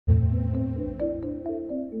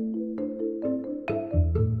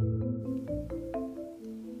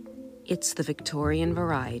It's the Victorian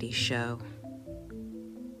Variety Show.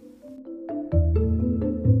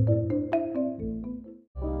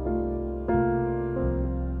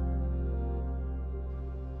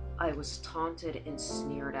 I was taunted and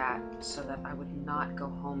sneered at so that I would not go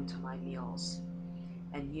home to my meals,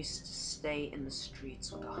 and used to stay in the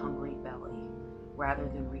streets with a hungry belly rather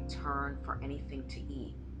than return for anything to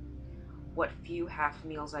eat. What few half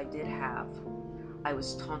meals I did have, I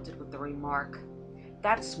was taunted with the remark,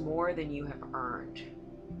 "That's more than you have earned."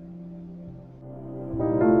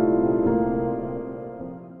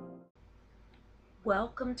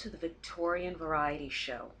 Welcome to the Victorian Variety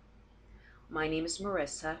Show. My name is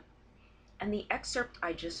Marissa, and the excerpt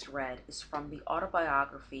I just read is from the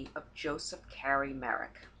autobiography of Joseph Carey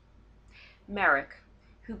Merrick. Merrick,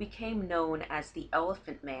 who became known as the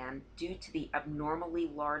Elephant Man due to the abnormally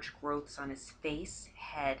large growths on his face,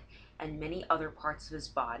 head, and many other parts of his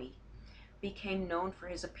body, became known for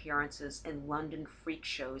his appearances in London freak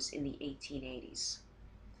shows in the 1880s.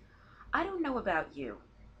 I don't know about you,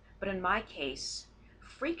 but in my case,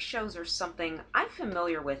 freak shows are something I'm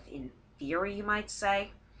familiar with in theory, you might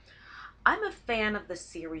say. I'm a fan of the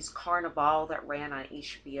series Carnival that ran on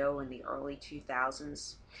HBO in the early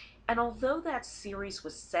 2000s, and although that series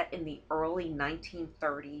was set in the early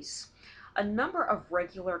 1930s, a number of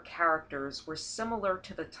regular characters were similar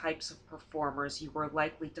to the types of performers you were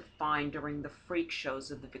likely to find during the freak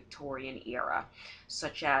shows of the Victorian era,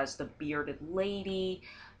 such as the Bearded Lady,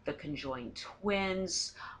 the Conjoined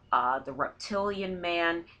Twins, the Reptilian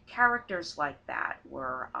Man. Characters like that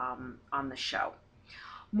were on the show.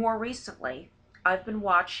 More recently, I've been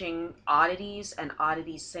watching Oddities and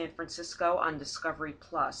Oddities San Francisco on Discovery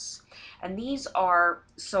Plus, and these are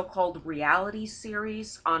so-called reality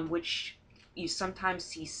series on which you sometimes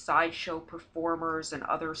see sideshow performers and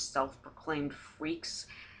other self-proclaimed freaks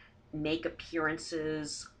make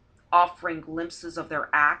appearances, offering glimpses of their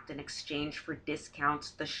act in exchange for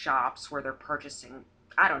discounts at the shops where they're purchasing,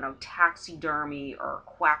 I don't know, taxidermy or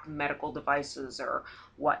quack medical devices or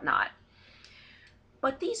whatnot.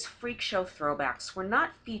 But these freak show throwbacks were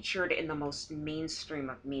not featured in the most mainstream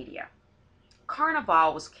of media.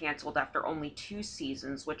 Carnival was canceled after only 2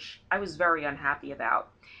 seasons, which I was very unhappy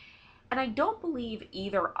about. And I don't believe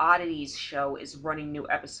either Oddities show is running new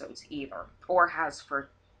episodes either, or has for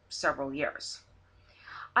several years.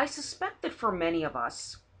 I suspect that for many of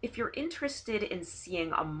us, if you're interested in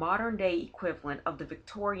seeing a modern-day equivalent of the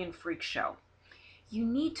Victorian freak show, you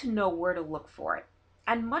need to know where to look for it,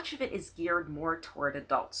 and much of it is geared more toward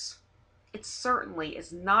adults. It certainly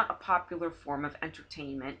is not a popular form of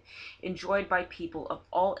entertainment enjoyed by people of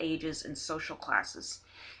all ages and social classes,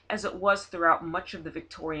 as it was throughout much of the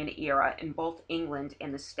Victorian era in both England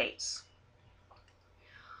and the States.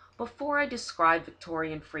 Before I describe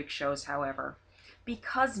Victorian freak shows, however,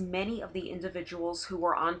 because many of the individuals who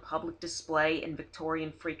were on public display in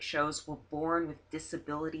Victorian freak shows were born with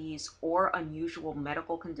disabilities or unusual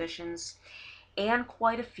medical conditions, and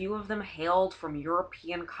quite a few of them hailed from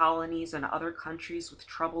European colonies and other countries with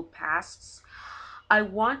troubled pasts, I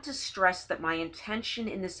want to stress that my intention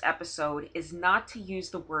in this episode is not to use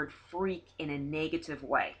the word freak in a negative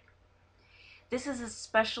way. This is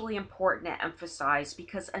especially important to emphasize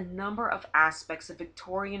because a number of aspects of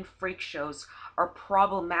Victorian freak shows are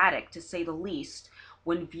problematic, to say the least,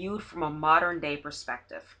 when viewed from a modern-day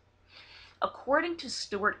perspective. According to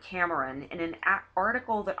Stuart Cameron, in an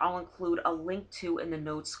article that I'll include a link to in the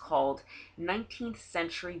notes called 19th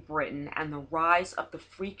Century Britain and the Rise of the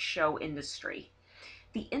Freak Show Industry,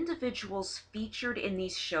 the individuals featured in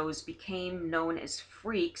these shows became known as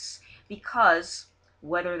freaks because,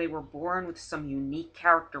 whether they were born with some unique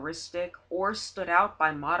characteristic or stood out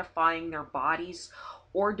by modifying their bodies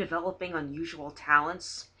or developing unusual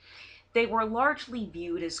talents, they were largely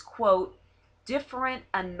viewed as, quote, different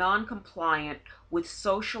and non-compliant with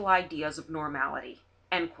social ideas of normality,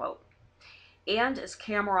 end quote. And as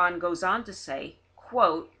Cameron goes on to say,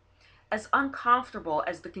 quote, as uncomfortable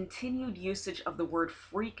as the continued usage of the word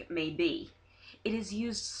freak may be, it is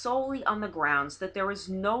used solely on the grounds that there is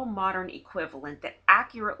no modern equivalent that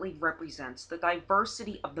accurately represents the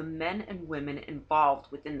diversity of the men and women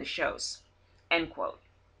involved within the shows, end quote.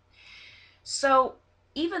 So,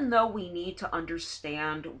 even though we need to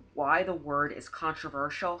understand why the word is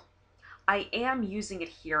controversial, I am using it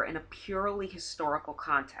here in a purely historical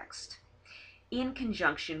context, in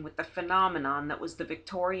conjunction with the phenomenon that was the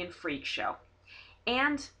Victorian freak show,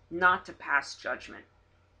 and not to pass judgment.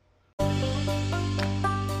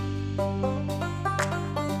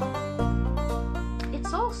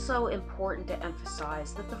 It's also important to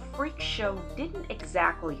emphasize that the freak show didn't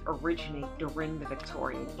exactly originate during the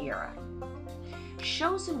Victorian era.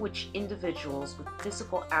 shows in which individuals with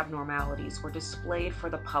physical abnormalities were displayed for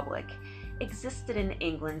the public existed in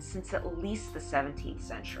England since at least the 17th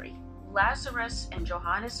century. Lazarus and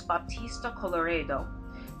Johannes Baptista Colloredo,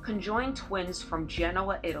 conjoined twins from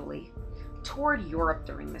Genoa, Italy, toured Europe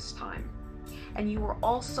during this time, and you were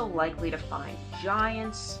also likely to find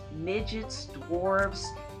giants, midgets, dwarves,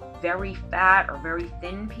 very fat or very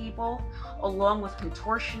thin people, along with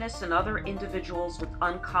contortionists and other individuals with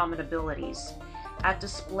uncommon abilities, at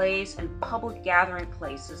displays and public gathering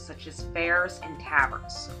places such as fairs and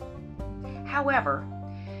taverns. However,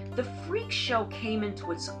 the freak show came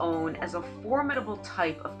into its own as a formidable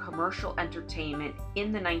type of commercial entertainment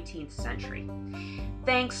in the 19th century,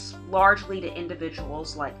 thanks largely to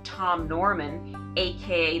individuals like Tom Norman,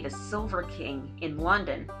 aka the Silver King, in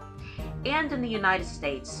London, and in the United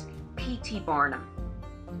States, P.T. Barnum.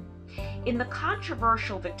 In the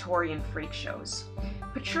controversial Victorian freak shows,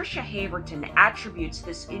 Patricia Haverton attributes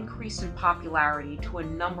this increase in popularity to a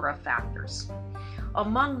number of factors,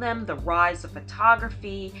 among them the rise of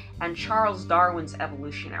photography and Charles Darwin's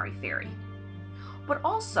evolutionary theory. But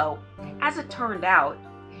also, as it turned out,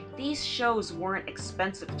 these shows weren't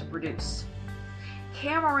expensive to produce.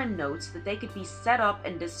 Cameron notes that they could be set up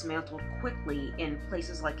and dismantled quickly in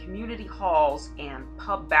places like community halls and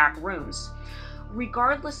pub back rooms,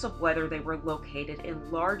 regardless of whether they were located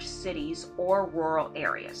in large cities or rural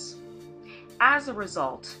areas. As a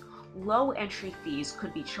result, low entry fees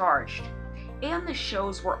could be charged, and the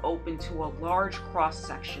shows were open to a large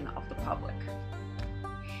cross-section of the public.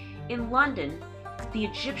 In London, the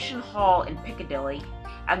Egyptian Hall in Piccadilly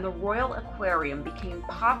and the Royal Aquarium became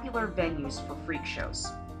popular venues for freak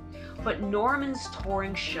shows. But Norman's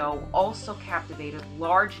touring show also captivated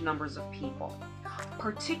large numbers of people,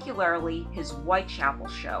 particularly his Whitechapel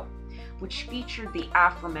show, which featured the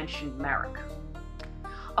aforementioned Merrick.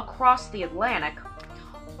 Across the Atlantic,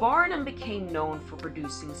 Barnum became known for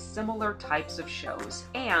producing similar types of shows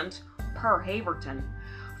and, per Haverton,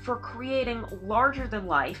 for creating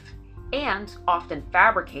larger-than-life and often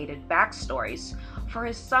fabricated backstories for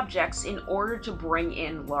his subjects in order to bring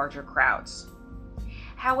in larger crowds.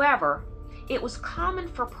 However, it was common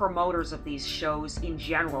for promoters of these shows in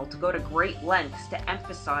general to go to great lengths to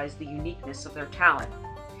emphasize the uniqueness of their talent,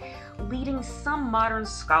 leading some modern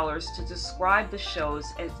scholars to describe the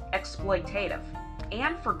shows as exploitative,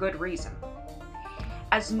 and for good reason.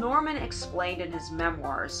 As Norman explained in his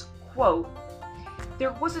memoirs, quote,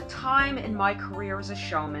 "There was a time in my career as a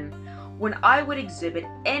showman when I would exhibit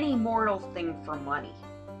any mortal thing for money.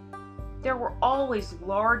 There were always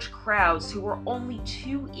large crowds who were only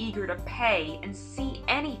too eager to pay and see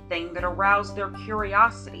anything that aroused their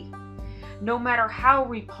curiosity, no matter how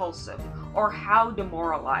repulsive or how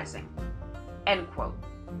demoralizing." End quote.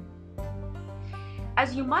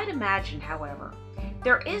 As you might imagine, however,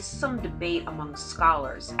 there is some debate among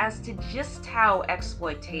scholars as to just how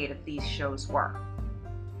exploitative these shows were.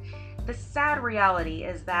 The sad reality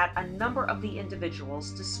is that a number of the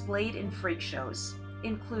individuals displayed in freak shows,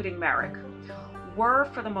 including Merrick, were,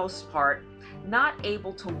 for the most part, not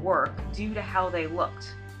able to work due to how they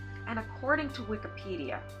looked. And according to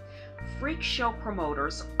Wikipedia, freak show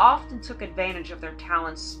promoters often took advantage of their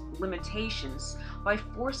talents' limitations by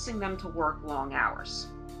forcing them to work long hours.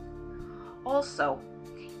 Also,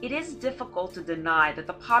 it is difficult to deny that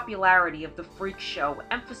the popularity of the freak show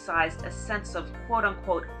emphasized a sense of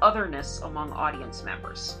quote-unquote otherness among audience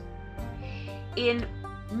members. In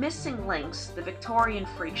Missing Links, the Victorian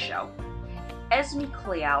Freak Show, Esme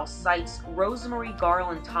Cleal cites Rosemary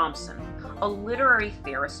Garland Thompson, a literary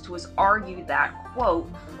theorist who has argued that, quote,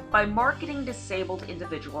 by marketing disabled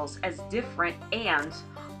individuals as different and,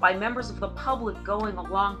 by members of the public going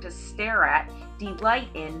along to stare at, delight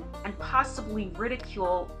in, and possibly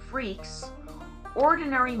ridicule freaks,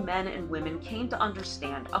 ordinary men and women came to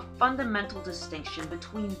understand a fundamental distinction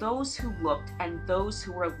between those who looked and those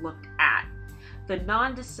who were looked at, the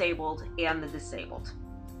non-disabled and the disabled.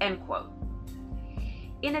 End quote.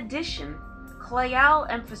 In addition, Cleal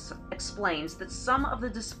explains that some of the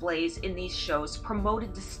displays in these shows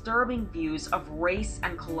promoted disturbing views of race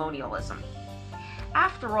and colonialism.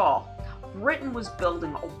 After all, Britain was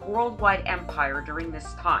building a worldwide empire during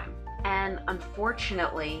this time, and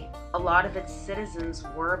unfortunately, a lot of its citizens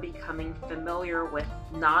were becoming familiar with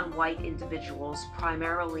non-white individuals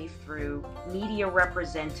primarily through media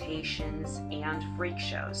representations and freak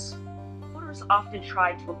shows. Performers often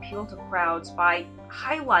tried to appeal to crowds by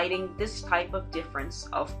highlighting this type of difference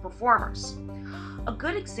of performers. A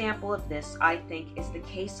good example of this, I think, is the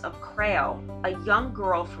case of Creo, a young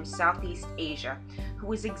girl from Southeast Asia who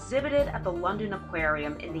was exhibited at the London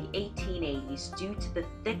Aquarium in the 1880s due to the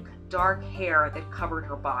thick, dark hair that covered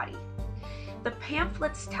her body. The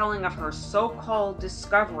pamphlets telling of her so-called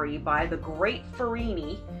discovery by the Great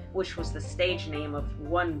Farini, which was the stage name of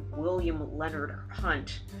one William Leonard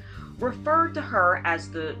Hunt, referred to her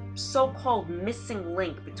as the so-called missing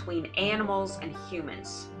link between animals and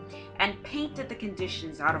humans, and painted the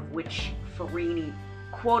conditions out of which Farini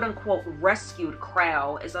quote-unquote rescued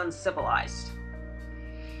Creo as uncivilized.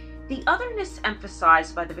 The otherness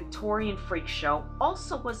emphasized by the Victorian freak show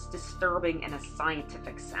also was disturbing in a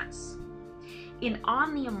scientific sense. In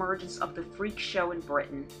On the Emergence of the Freak Show in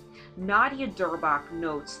Britain, Nadia Durbach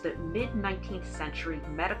notes that mid-19th century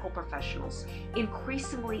medical professionals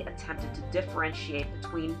increasingly attempted to differentiate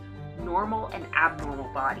between normal and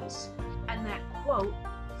abnormal bodies, and that, quote,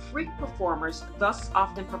 freak performers thus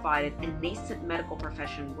often provided a nascent medical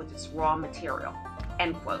profession with its raw material,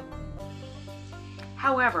 end quote.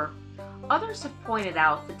 However, others have pointed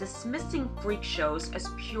out that dismissing freak shows as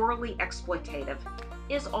purely exploitative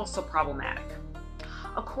is also problematic.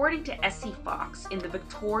 According to S.E. Fox in The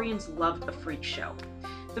Victorians Loved a Freak Show,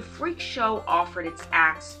 the freak show offered its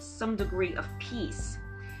acts some degree of peace,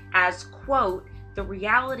 as, quote, the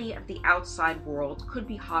reality of the outside world could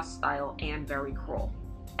be hostile and very cruel,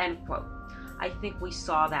 end quote. I think we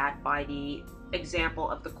saw that by the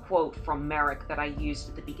example of the quote from Merrick that I used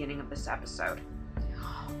at the beginning of this episode.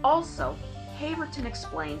 Also, Haverton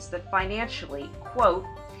explains that financially, quote,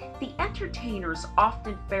 the entertainers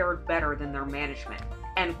often fared better than their management,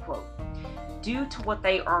 end quote, due to what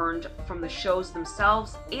they earned from the shows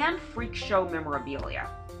themselves and freak show memorabilia.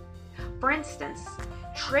 For instance,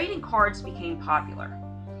 trading cards became popular,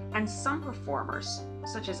 and some performers,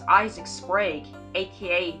 such as Isaac Sprague,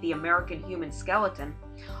 aka the American Human Skeleton,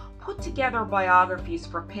 put together biographies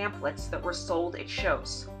for pamphlets that were sold at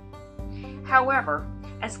shows. However,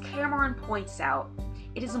 as Cameron points out,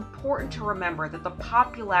 it is important to remember that the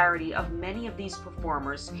popularity of many of these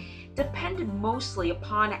performers depended mostly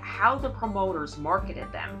upon how the promoters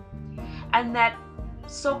marketed them, and that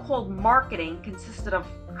so-called marketing consisted of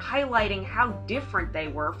highlighting how different they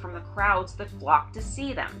were from the crowds that flocked to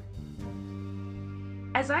see them.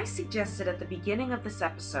 As I suggested at the beginning of this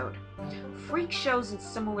episode, freak shows and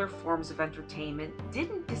similar forms of entertainment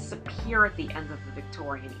didn't disappear at the end of the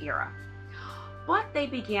Victorian era, but they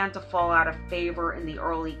began to fall out of favor in the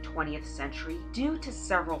early 20th century due to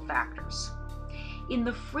several factors. In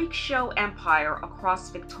the freak show empire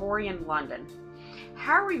across Victorian London,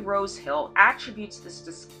 Harry Rosehill attributes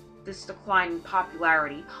this decline in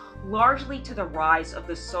popularity largely to the rise of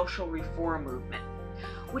the social reform movement,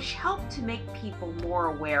 which helped to make people more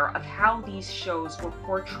aware of how these shows were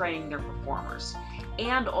portraying their performers,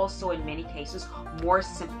 and also in many cases more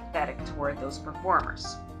sympathetic toward those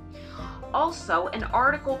performers. Also, an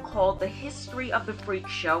article called The History of the Freak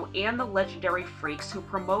Show and the Legendary Freaks Who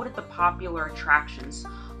Promoted the Popular Attractions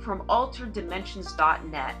from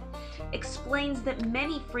AlteredDimensions.net explains that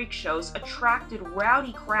many freak shows attracted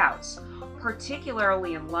rowdy crowds,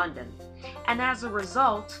 particularly in London, and as a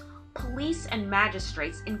result, police and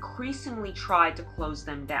magistrates increasingly tried to close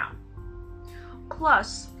them down.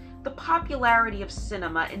 Plus, the popularity of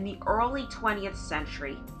cinema in the early 20th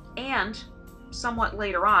century and, somewhat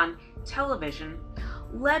later on, television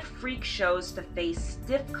led freak shows to face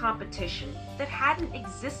stiff competition that hadn't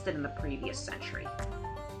existed in the previous century.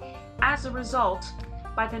 As a result,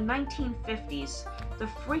 by the 1950s, the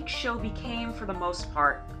freak show became, for the most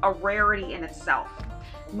part, a rarity in itself,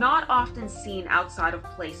 not often seen outside of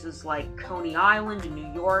places like Coney Island in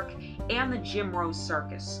New York and the Jim Rose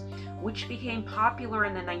Circus, which became popular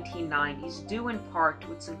in the 1990s due in part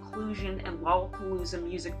to its inclusion in Lollapalooza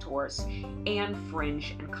music tours and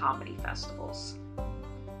fringe and comedy festivals.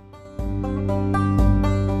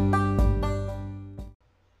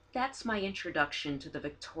 That's my introduction to the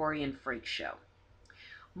Victorian freak show.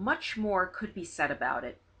 Much more could be said about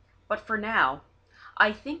it, but for now,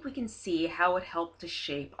 I think we can see how it helped to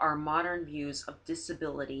shape our modern views of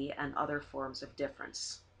disability and other forms of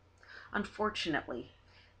difference. Unfortunately,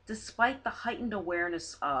 despite the heightened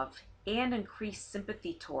awareness of and increased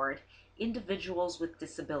sympathy toward individuals with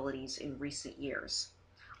disabilities in recent years,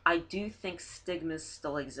 I do think stigmas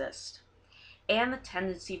still exist, and the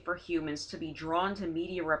tendency for humans to be drawn to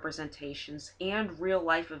media representations and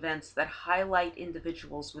real-life events that highlight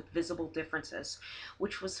individuals with visible differences,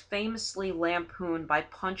 which was famously lampooned by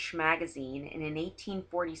Punch magazine in an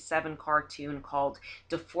 1847 cartoon called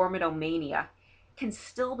Deformitomania, can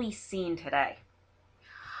still be seen today.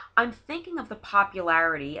 I'm thinking of the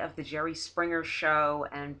popularity of the Jerry Springer Show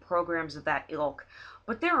and programs of that ilk,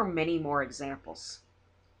 but there are many more examples.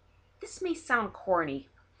 This may sound corny,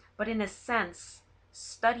 but in a sense,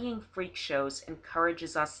 studying freak shows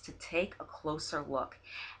encourages us to take a closer look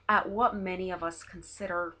at what many of us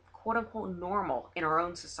consider quote unquote normal in our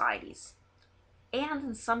own societies, and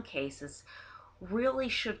in some cases, really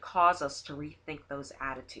should cause us to rethink those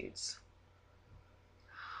attitudes.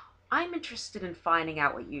 I'm interested in finding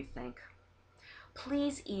out what you think.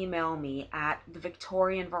 Please email me at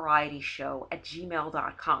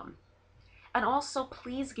thevictorianvarietyshow@gmail.com. And also,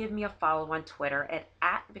 please give me a follow on Twitter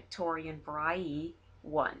at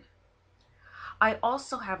VictorianVariety1. I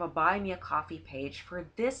also have a Buy Me a Coffee page for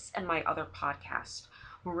this and my other podcast,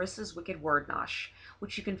 Marissa's Wicked Word Nosh,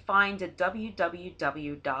 which you can find at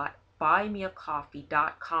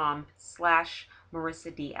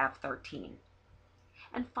www.buymeacoffee.com/MarissaDF13.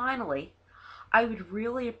 And finally, I would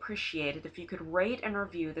really appreciate it if you could rate and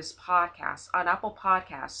review this podcast on Apple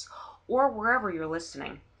Podcasts or wherever you're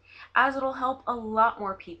listening, as it'll help a lot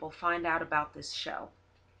more people find out about this show.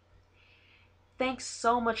 Thanks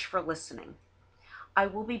so much for listening. I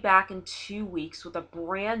will be back in 2 weeks with a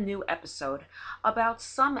brand new episode about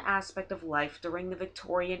some aspect of life during the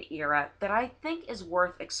Victorian era that I think is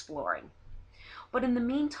worth exploring. But in the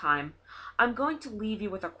meantime, I'm going to leave you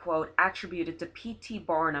with a quote attributed to P.T.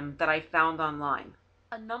 Barnum that I found online.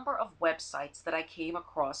 A number of websites that I came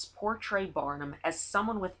across portray Barnum as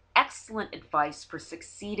someone with excellent advice for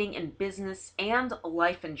succeeding in business and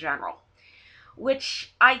life in general,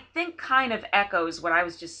 which I think kind of echoes what I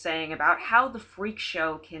was just saying about how the freak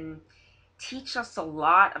show can teach us a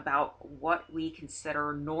lot about what we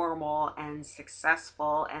consider normal and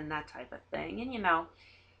successful and that type of thing, and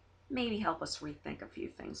maybe help us rethink a few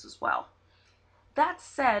things as well. That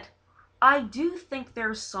said, I do think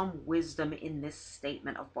there's some wisdom in this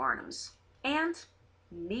statement of Barnum's, and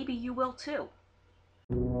maybe you will too.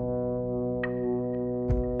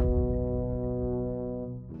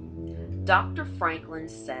 Dr. Franklin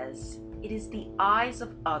says, "It is the eyes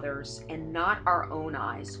of others and not our own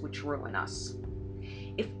eyes which ruin us.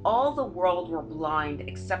 If all the world were blind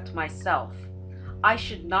except myself, I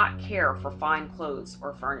should not care for fine clothes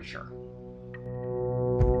or furniture."